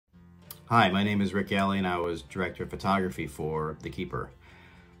Hi, my name is Rick Galli and I was director of photography for The Keeper.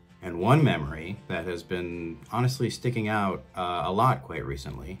 And one memory that has been honestly sticking out a lot quite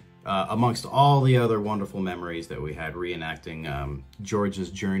recently, amongst all the other wonderful memories that we had reenacting George's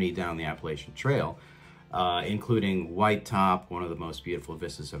journey down the Appalachian Trail, including White Top, one of the most beautiful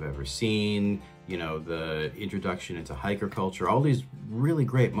vistas I've ever seen, you know, the introduction into hiker culture, all these really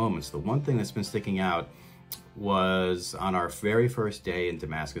great moments. The one thing that's been sticking out was on our very first day in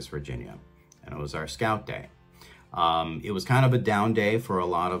Damascus, Virginia, and it was our scout day. It was kind of a down day for a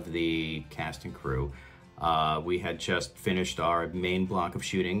lot of the cast and crew. We had just finished our main block of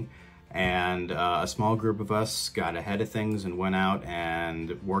shooting, and a small group of us got ahead of things and went out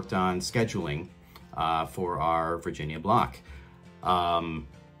and worked on scheduling for our Virginia block.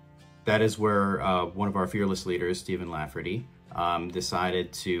 That is where one of our fearless leaders, Stephen Lafferty,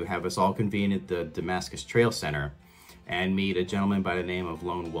 decided to have us all convene at the Damascus Trail Center and meet a gentleman by the name of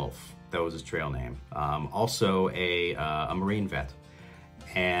Lone Wolf. That was his trail name. Also a Marine vet.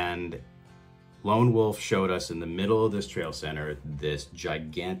 And Lone Wolf showed us in the middle of this trail center this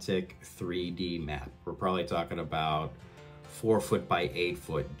gigantic 3D map. We're probably talking about 4 foot by 8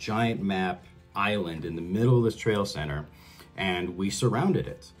 foot giant map island in the middle of this trail center, and we surrounded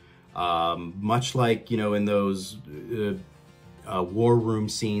it. Much like, you know, in those war room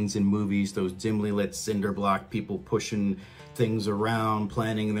scenes in movies, those dimly lit cinder block people pushing things around,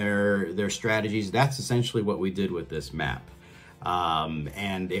 planning their strategies. That's essentially what we did with this map.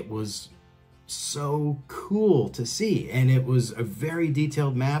 And it was so cool to see. And it was a very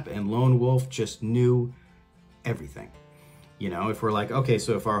detailed map, and Lone Wolf just knew everything. You know, if we're like, okay,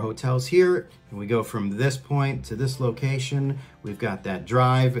 so if our hotel's here and we go from this point to this location, we've got that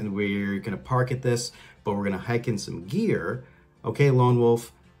drive and we're gonna park at this, but we're gonna hike in some gear. Okay, Lone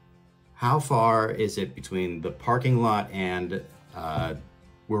Wolf, how far is it between the parking lot and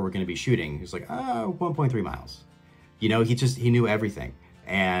where we're gonna be shooting? He's like, 1.3 miles. You know, he knew everything.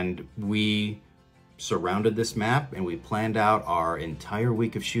 And we surrounded this map and we planned out our entire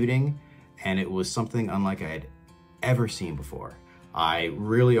week of shooting, and it was something unlike I had ever seen before. I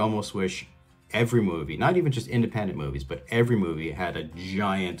really almost wish every movie, not even just independent movies, but every movie had a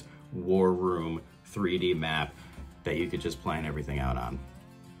giant war room 3D map that you could just plan everything out on.